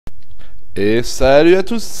Et salut à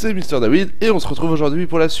tous, c'est Mister David et on se retrouve aujourd'hui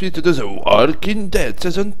pour la suite de The Walking Dead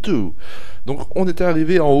Saison 2. Donc on était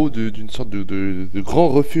arrivé en haut d'une sorte de grand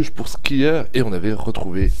refuge pour skieurs et on avait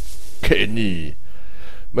retrouvé Kenny.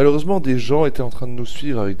 Malheureusement des gens étaient en train de nous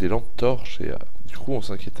suivre avec des lampes torches et du coup on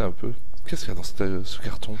s'inquiétait un peu. Qu'est-ce qu'il y a dans ce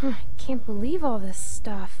carton? I can't believe all this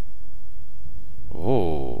stuff.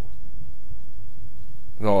 Oh.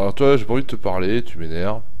 Non, alors toi j'ai pas envie de te parler, tu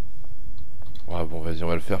m'énerves. Ouais bon vas-y on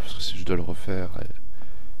va le faire parce que si je dois le refaire...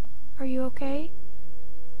 Are you okay?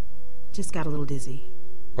 Just got a little dizzy.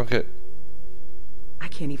 Ok. I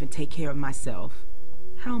can't even take care of myself.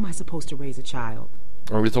 How am I supposed to raise a child?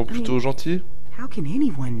 En étant plutôt gentil? How can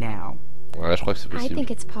anyone now? Ouais je crois que c'est I possible.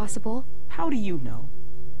 think it's possible. How do you know?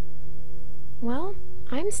 Well,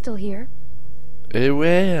 I'm still here. Eh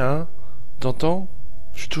ouais hein. T'entends?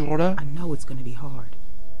 Je suis toujours là. I know it's gonna be hard.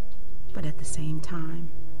 But at the same time,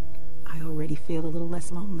 I already feel a little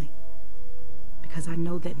less lonely. Because I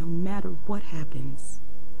know that no matter what happens,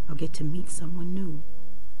 I'll get to meet someone new.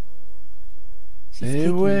 She's Eh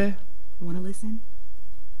kicking. ouais. Wanna listen?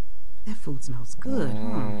 That food smells good,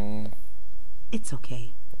 huh? It's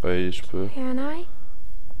okay. Oui, je peux. Can I?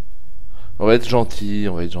 On va être gentil,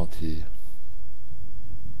 on va être gentil.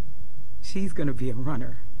 She's gonna be a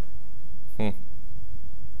runner.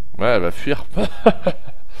 Ouais, elle va fuir.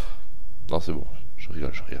 Non, c'est bon. Je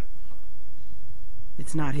rigole, je rigole.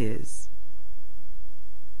 It's not his.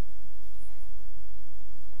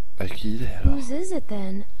 À qui il est alors? Whose is it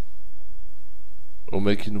then? Au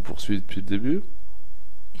mec qui nous poursuit depuis le début?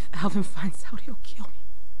 If Alvin finds out, he'll kill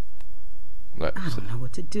me. Ouais, I c'est... don't know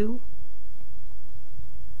what to do.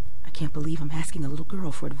 I can't believe I'm asking a little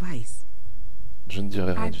girl for advice. Je ne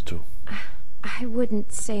dirai rien du tout. I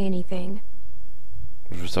wouldn't say anything.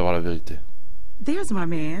 Je veux savoir la vérité. There's my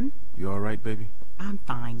man. You all right, baby? I'm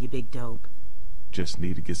fine, you big dope. Just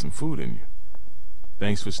need to get some food in you.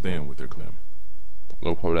 Thanks for staying with her, Clem.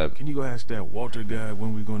 No problème. Can you go ask that Walter guy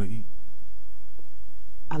when we're gonna eat?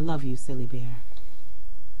 I love you, silly bear.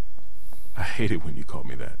 I hate it when you call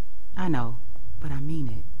me that. I know, but I mean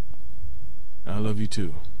it. I love you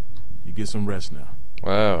too. You get some rest now.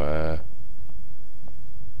 Ouais, ouais.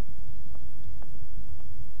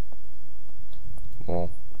 Bon.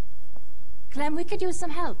 Clem, we could use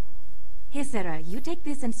some help. Here, Sarah, you take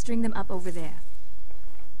this and string them up over there.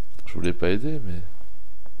 Je voulais pas aider, mais...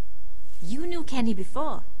 You knew Kenny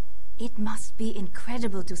before. It must be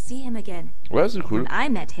incredible to see him again. Ouais, c'est cool. When I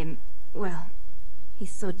met him, well,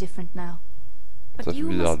 he's so different now. Ça But fait you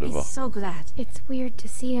bizarre must de le be voir. so glad. It's weird to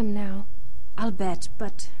see him now. I'll bet,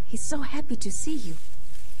 but he's so happy to see you.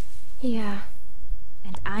 Yeah.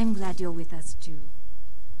 And I'm glad you're with us too.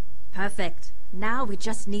 Perfect. Now we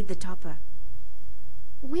just need the topper.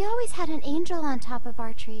 We always had an angel on top of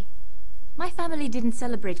our tree. My family didn't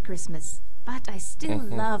celebrate Christmas, but I still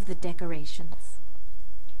love the decorations.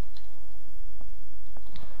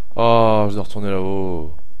 Oh, je dois retourner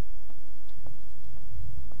là-haut.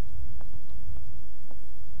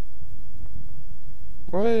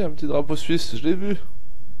 Ouais, un petit drapeau suisse, je l'ai vu.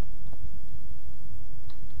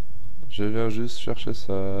 Je viens juste chercher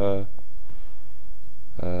ça.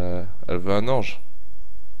 Elle veut un ange.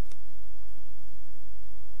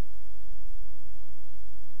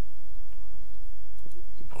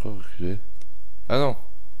 Pourquoi reculer? Ah non.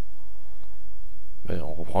 Mais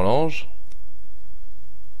on reprend l'ange.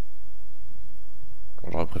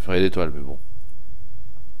 J'aurais préféré l'étoile, mais bon.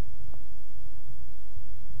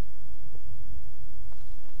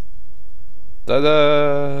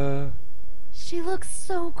 Tada! She looks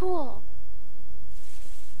so cool.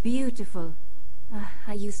 Beautiful.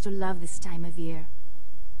 I used to love this time of year.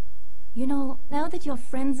 You know, now that your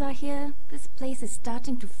friends are here, this place is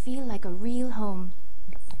starting to feel like a real home.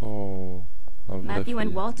 Oh, un vrai Matthew and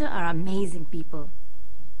fille. Walter are amazing people.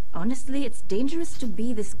 Honestly, it's dangerous to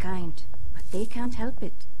be this kind, but they can't help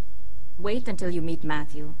it. Wait until you meet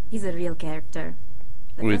Matthew. He's a real character.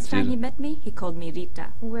 The Où first time est-il? he met me, he called me Rita.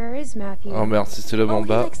 Where is Matthew? Oh merde, si c'est le Oh, en he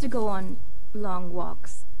bas. likes to go on long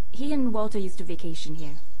walks. He and Walter used to vacation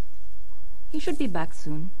here. He should be back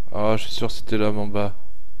soon. Oh, je suis sûr que c'était l'homme en bas.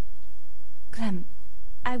 Clem,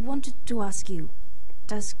 I wanted to ask you,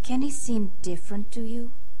 does Kenny seem different to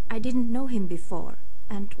you? I didn't know him before,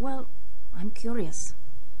 and, well, I'm curious.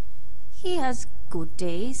 He has good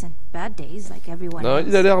days and bad days like everyone Non, else.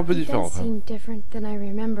 il a l'air un peu He différent. does Enfin, seem different than I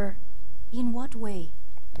remember. In what way?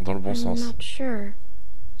 dans le bon I'm sens. not sure.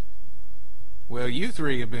 Well, you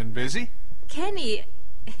three have been busy. Kenny,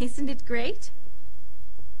 isn't it great?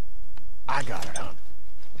 I got it, huh?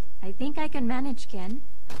 I think I can manage, Ken.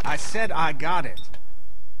 I said I got it.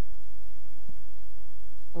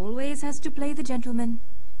 Always has to play the gentleman.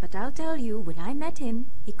 But I'll tell you, when I met him,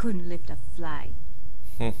 he couldn't lift a fly.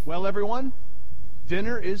 Well, everyone,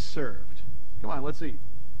 dinner is served. Come on, let's eat.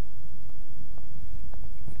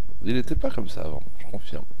 Il était pas comme ça avant, je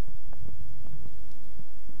confirme.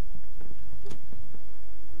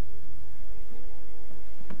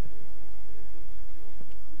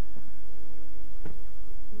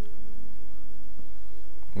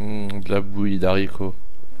 De la bouillie d'haricots.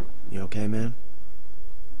 You okay, man?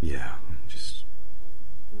 Yeah, just...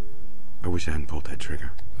 I wish I hadn't pulled that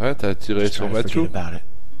trigger. Ouais, t'as tiré Just sur try to forget Mathieu. about it.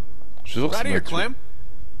 Je suis sûr que Right c'est here, Mathieu. Clem.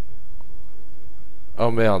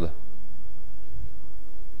 Oh merde.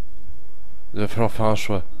 Il va falloir faire un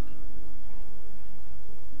choix.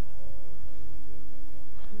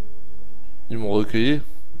 Ils m'ont recueilli,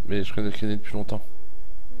 mais je connais Kenny depuis longtemps.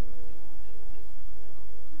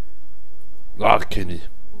 Ah, Kenny.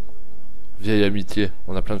 Vieille amitié,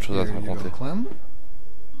 on a plein de choses à te Here you go, raconter. Clem.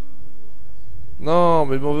 Non,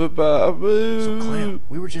 mais m'en veux pas. So, Clem,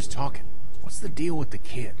 we were just talking. What's the deal with the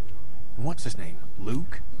kid? And what's his name?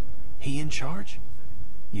 Luke? He in charge?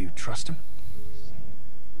 You trust him?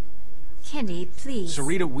 Kenny, please.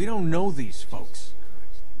 Sarita, we don't know these folks.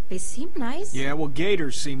 They seem nice. Yeah, well,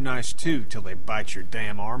 gators seem nice too, till they bite your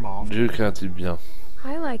damn arm off. Dieu qu'est un type bien.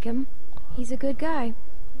 I like him. He's a good guy.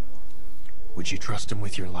 Would you trust him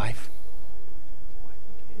with your life?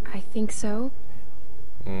 I think so.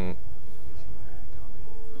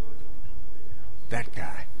 That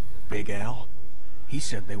guy, Big Al, he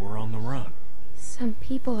said they were on the run. Some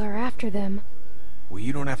people are after them. Well,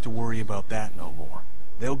 you don't have to worry about that no more.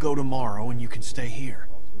 They'll go tomorrow and you can stay here.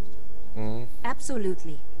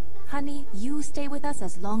 Absolutely. Honey, you stay with us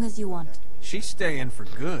as long as you want. She's staying for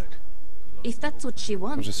good. If that's what she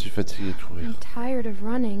wants. Je suis fatigué de courir. I'm tired of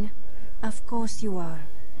running. Of course you are.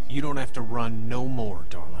 You don't have to run no more,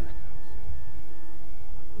 darling.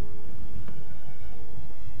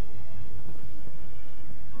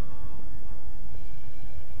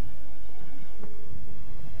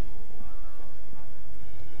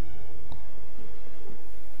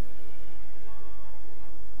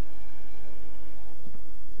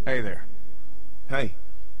 Hey there. Hey.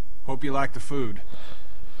 Hope you like the food.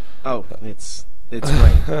 Oh, it's great.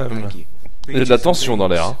 Thank you. Il y a de la tension dans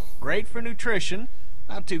l'air. Hein. Great for nutrition.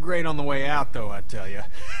 Not too great on the way out, though, I tell you.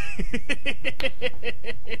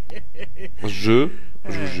 Je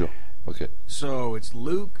vous jure. Ok. So, it's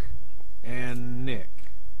Luke and Nick.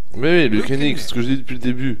 Mais oui, le Luke Kenny, and c'est ce que je dis depuis le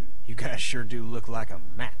début. You guys sure do look like a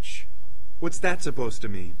match. What's that supposed to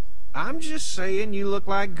mean? I'm just saying you look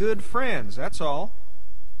like good friends, that's all.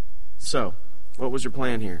 So, what was your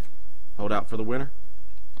plan here? Hold out for the winter?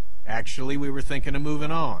 Actually, we were thinking of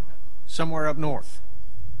moving on. Somewhere up north.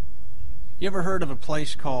 You ever heard of a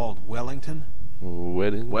place called Wellington?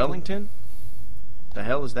 Wellington? The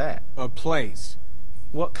hell is that? A place.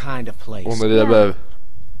 What kind of place? On allait là-bas.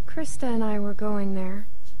 Krista and I were going there.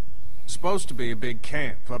 Supposed to be a big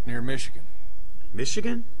camp up near Michigan.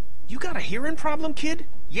 Michigan? You got a hearing problem, kid?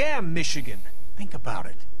 Yeah, Michigan. Think about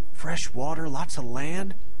it. Fresh water, lots of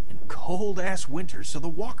land, and cold-ass winters so the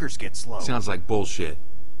walkers get slow. Sounds like bullshit.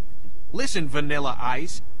 Listen, Vanilla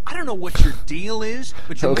Ice, I don't know what your deal is,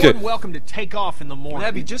 but you're Okay. more than welcome to take off in the morning.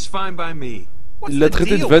 That'd be just fine by me. What's Il l'a the traité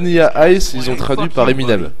de deal? Vanilla Ice, ils ont traduit par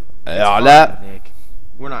Eminem. Alors Fine, là, Nick.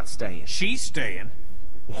 We're not staying. She's staying.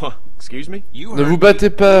 What? Excuse me? You ne heard vous me. battez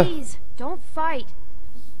pas. Please, don't fight.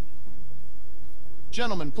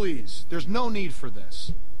 Gentlemen, please, there's no need for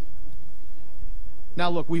this. Now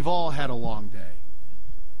look, we've all had a long day.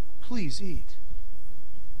 Please eat.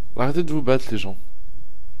 Arrêtez de vous battre, les gens.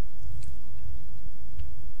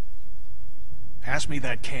 Pass me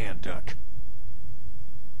that can, Duck.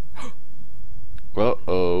 Oh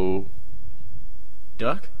oh.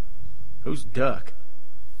 Duck? Who's Duck?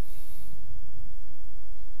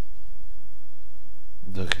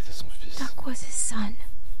 Doc était son fils. Duck was his son.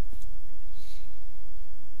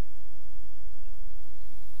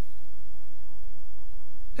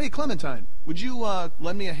 Hey, Clementine, would you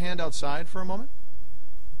lend me a hand outside for a moment?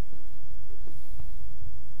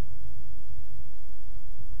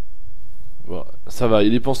 Bon, ça va,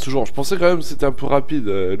 il y pense toujours. Je pensais quand même que c'était un peu rapide.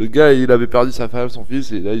 Le gars, il avait perdu sa femme, son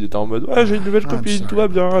fils, et là, il était en mode ouais, j'ai une nouvelle I'm copine, sorry tout va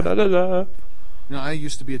bien, about la la la. You know, I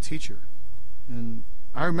used to be a teacher, and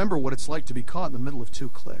I remember what it's like to be caught in the middle of two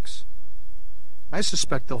cliques. I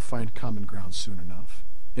suspect they'll find common ground soon enough.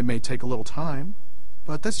 It may take a little time,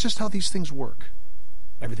 but that's just how these things work.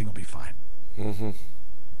 Everything will be fine. Mhm.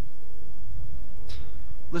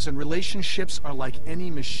 Listen, relationships are like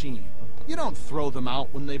any machine. You don't throw them out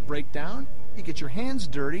when they break down. You get your hands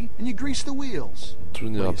dirty and you grease the wheels. Tout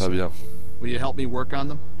n'ira pas bien. Will you help me work on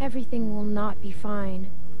them? Everything will not be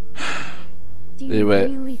fine. Do Et you ouais.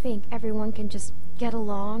 really think everyone can just get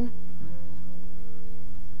along?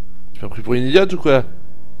 Tu m'as pris pour une idiote ou quoi?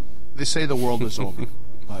 They say the world is over,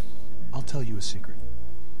 but I'll tell you a secret.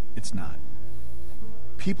 It's not.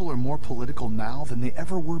 People are more political now than they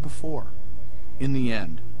ever were before. In the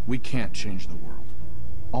end, we can't change the world.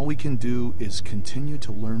 All we can do is continue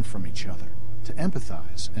to learn from each other, to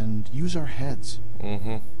empathize and use our heads.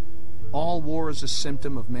 All war is a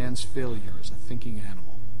symptom of man's failure as a thinking animal.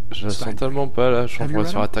 Je la sens tellement pas là, je suis en train de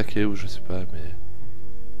se faire attaquer ou je sais pas, mais...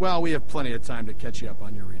 Well, we have plenty of time to catch you up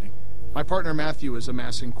on your reading. My partner Matthew is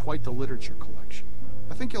amassing quite the literature collection.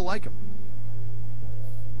 I think you'll like him.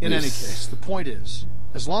 In any case, the point is,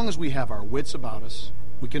 as long as we have our wits about us,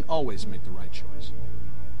 we can always make the right choice.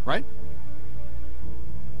 Right?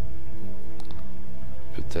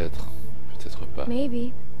 Peut-être, peut-être pas.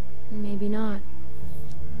 Maybe. Maybe not.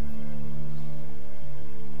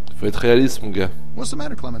 Faut être réaliste, mon gars. What's the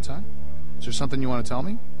matter, Clementine? Is there something you want to tell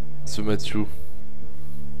me? Ce Mathieu.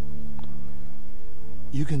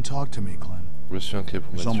 You can talk to me, Clem. Je me suis inquiet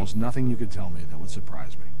pour There's Mathieu. almost nothing you could tell me that would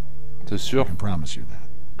surprise me. T'es sûr? I can promise you that.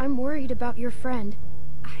 I'm worried about your friend.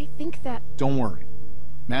 I think that... Don't worry.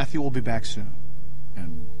 Matthew will be back soon.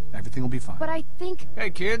 And everything will be fine. But I think...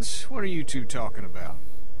 Hey, kids, what are you two talking about?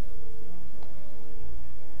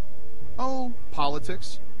 Oh,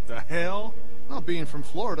 politics. The hell? Well, being from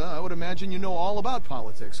Florida, I would imagine you know all about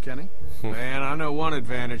politics, Kenny. Man, I know one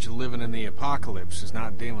advantage of living in the apocalypse is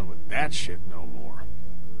not dealing with that shit no more.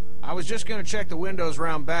 I was just gonna check the windows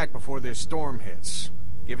round back before this storm hits.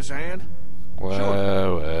 Give us a hand? Ouais,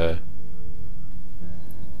 ouais.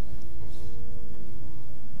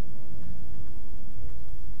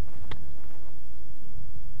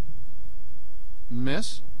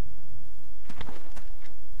 Miss?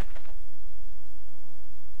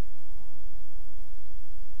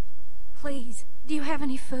 Please, do you have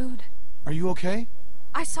any food? Are you okay?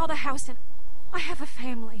 I saw the house and I have a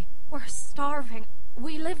family. We're starving.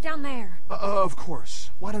 We live down there. Of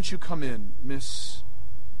course. Why don't you come in, Miss...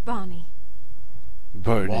 Bonnie.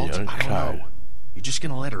 Bonnie Walt, and I don't Clyde. know. You just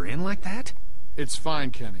gonna let her in like that? It's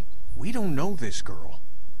fine, Kenny. We don't know this girl.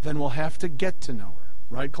 Then we'll have to get to know her.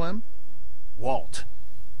 Right, Clem? Walt.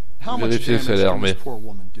 How much Vérifier damage si elle est can this armée. poor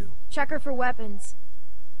woman do? Check her for weapons.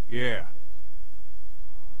 Yeah.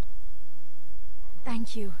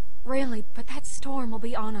 Thank you. Really, but that storm will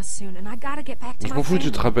be on us soon, and I gotta get back to Je my m'en fous,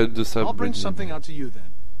 tu family. te rappelles de ça. I'll bring Bonnie. something out to you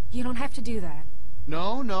then. You don't have to do that.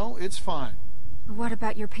 No, it's fine. What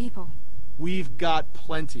about your people? We've got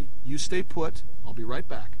plenty. You stay put. I'll be right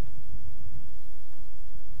back.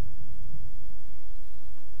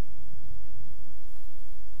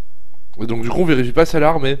 Et donc du coup on vérifie pas si elle est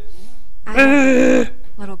armée. I don't know,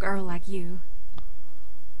 little girl like you.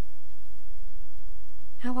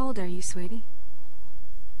 How old are you, sweetie?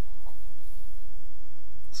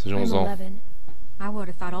 C'est j'ai I'm 11 ans. 11. I would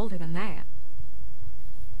have thought older than that.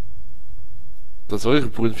 C'est vrai que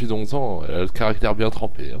pour une fille de 11 ans, elle a le caractère bien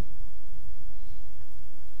trempé. Hein.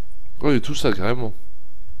 Oui, tout ça carrément.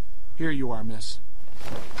 Here you are, miss.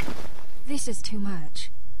 This is too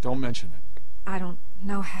much. Don't mention it. I don't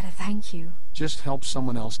know how to thank you. Just help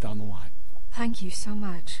someone else down the line. Thank you so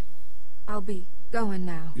much. I'll be going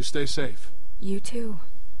now. You stay safe. You too.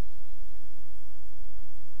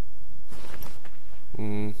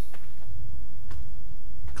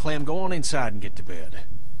 Clem, go on inside and get to bed.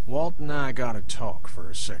 Walt and I gotta talk for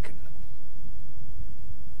a second.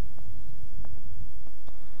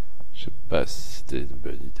 Je sais pas si c'était une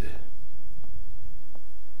bonne idée.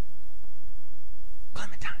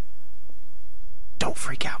 Clementine, don't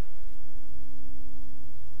freak out.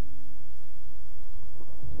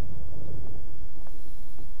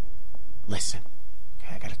 Listen,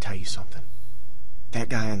 okay, I gotta tell you something. That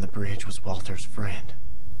guy on the bridge was Walter's friend.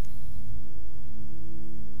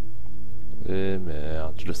 Eh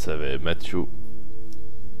merde, je le savais, Mathieu.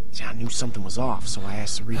 See, I knew something was off, so I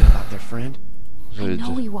asked Sarita about their friend. I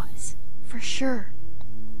know he was. For sure.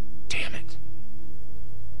 Damn it.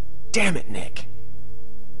 Damn it, Nick.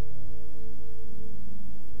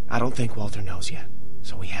 I don't think Walter knows yet,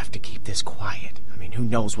 so we have to keep this quiet. I mean, who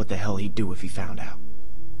knows what the hell he'd do if he found out.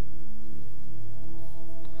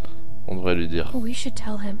 On devrait lui dire. We should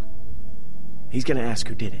tell him. He's gonna ask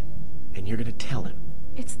who did it, and you're gonna tell him.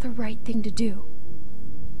 It's the right thing to do.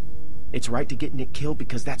 It's right to get Nick killed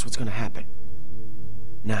because that's what's gonna happen.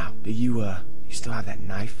 Now, do you still have that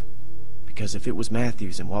knife? Because if it was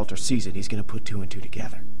Matthews and Walter sees it, he's gonna put two and two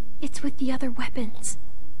together. It's with the other weapons.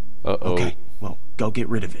 Uh-oh. Okay, well, go get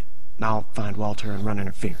rid of it. And I'll find Walter and run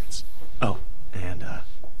interference. Oh, and,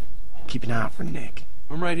 keep an eye out for Nick.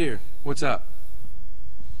 I'm right here. What's up?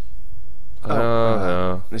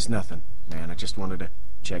 It's nothing. man. I just wanted to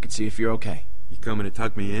check and see if you're okay. You coming to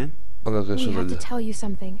tuck me in? On a quelque We chose à have to dire. tell you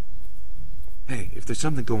something. Hey, if there's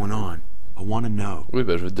something going on, I want to know. Oui,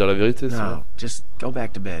 bah je vais te dire la vérité, c'est No, just go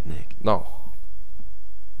back to bed, Nick. Non.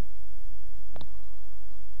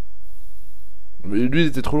 Mais lui, il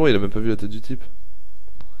était trop loin, il a même pas vu la tête du type.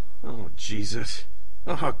 Oh, Jesus.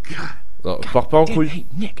 Oh, God. Non, pars pas en Damn, couille. hey,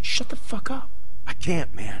 Nick, shut the fuck up. I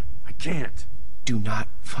can't, man. I can't. Do not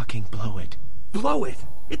fucking blow it. Blow it.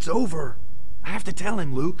 It's over. I have to tell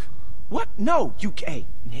him, Luke. What? No, you hey,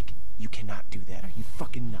 Nick, you cannot do that. Are you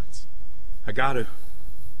fucking nuts? I gotta.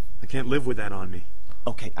 I can't live with that on me.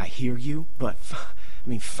 Okay, I hear you, but I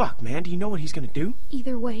mean, fuck, man. Do you know what he's gonna do?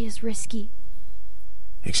 Either way is risky.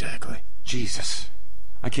 Exactly. Jesus.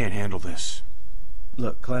 I can't handle this.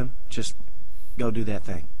 Look, Clem, just go do that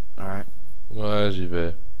thing, all right? Ouais, j'y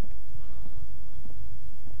vais.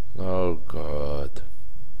 Oh God.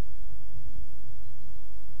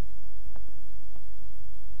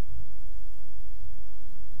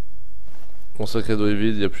 Mon sac à dos est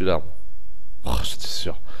vide, il n'y a plus d'armes. Oh, j'étais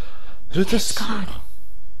sûr. J'étais sûr.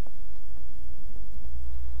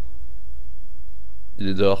 Il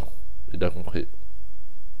est dehors. Il a compris.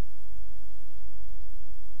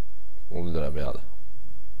 On est dans la merde.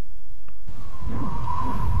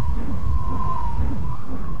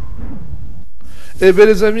 Eh ben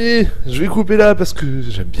les amis, je vais couper là parce que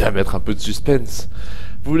j'aime bien mettre un peu de suspense.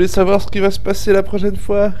 Vous voulez savoir ce qui va se passer la prochaine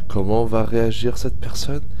fois? Comment va réagir cette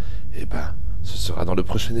personne? Eh ben, ce sera dans le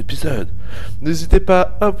prochain épisode. N'hésitez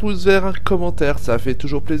pas, un pouce vert, un commentaire, ça fait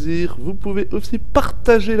toujours plaisir. Vous pouvez aussi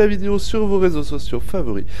partager la vidéo sur vos réseaux sociaux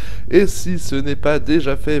favoris. Et si ce n'est pas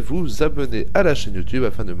déjà fait, vous abonner à la chaîne YouTube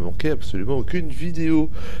afin de ne manquer absolument aucune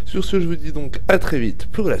vidéo. Sur ce, je vous dis donc à très vite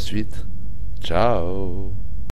pour la suite. Ciao.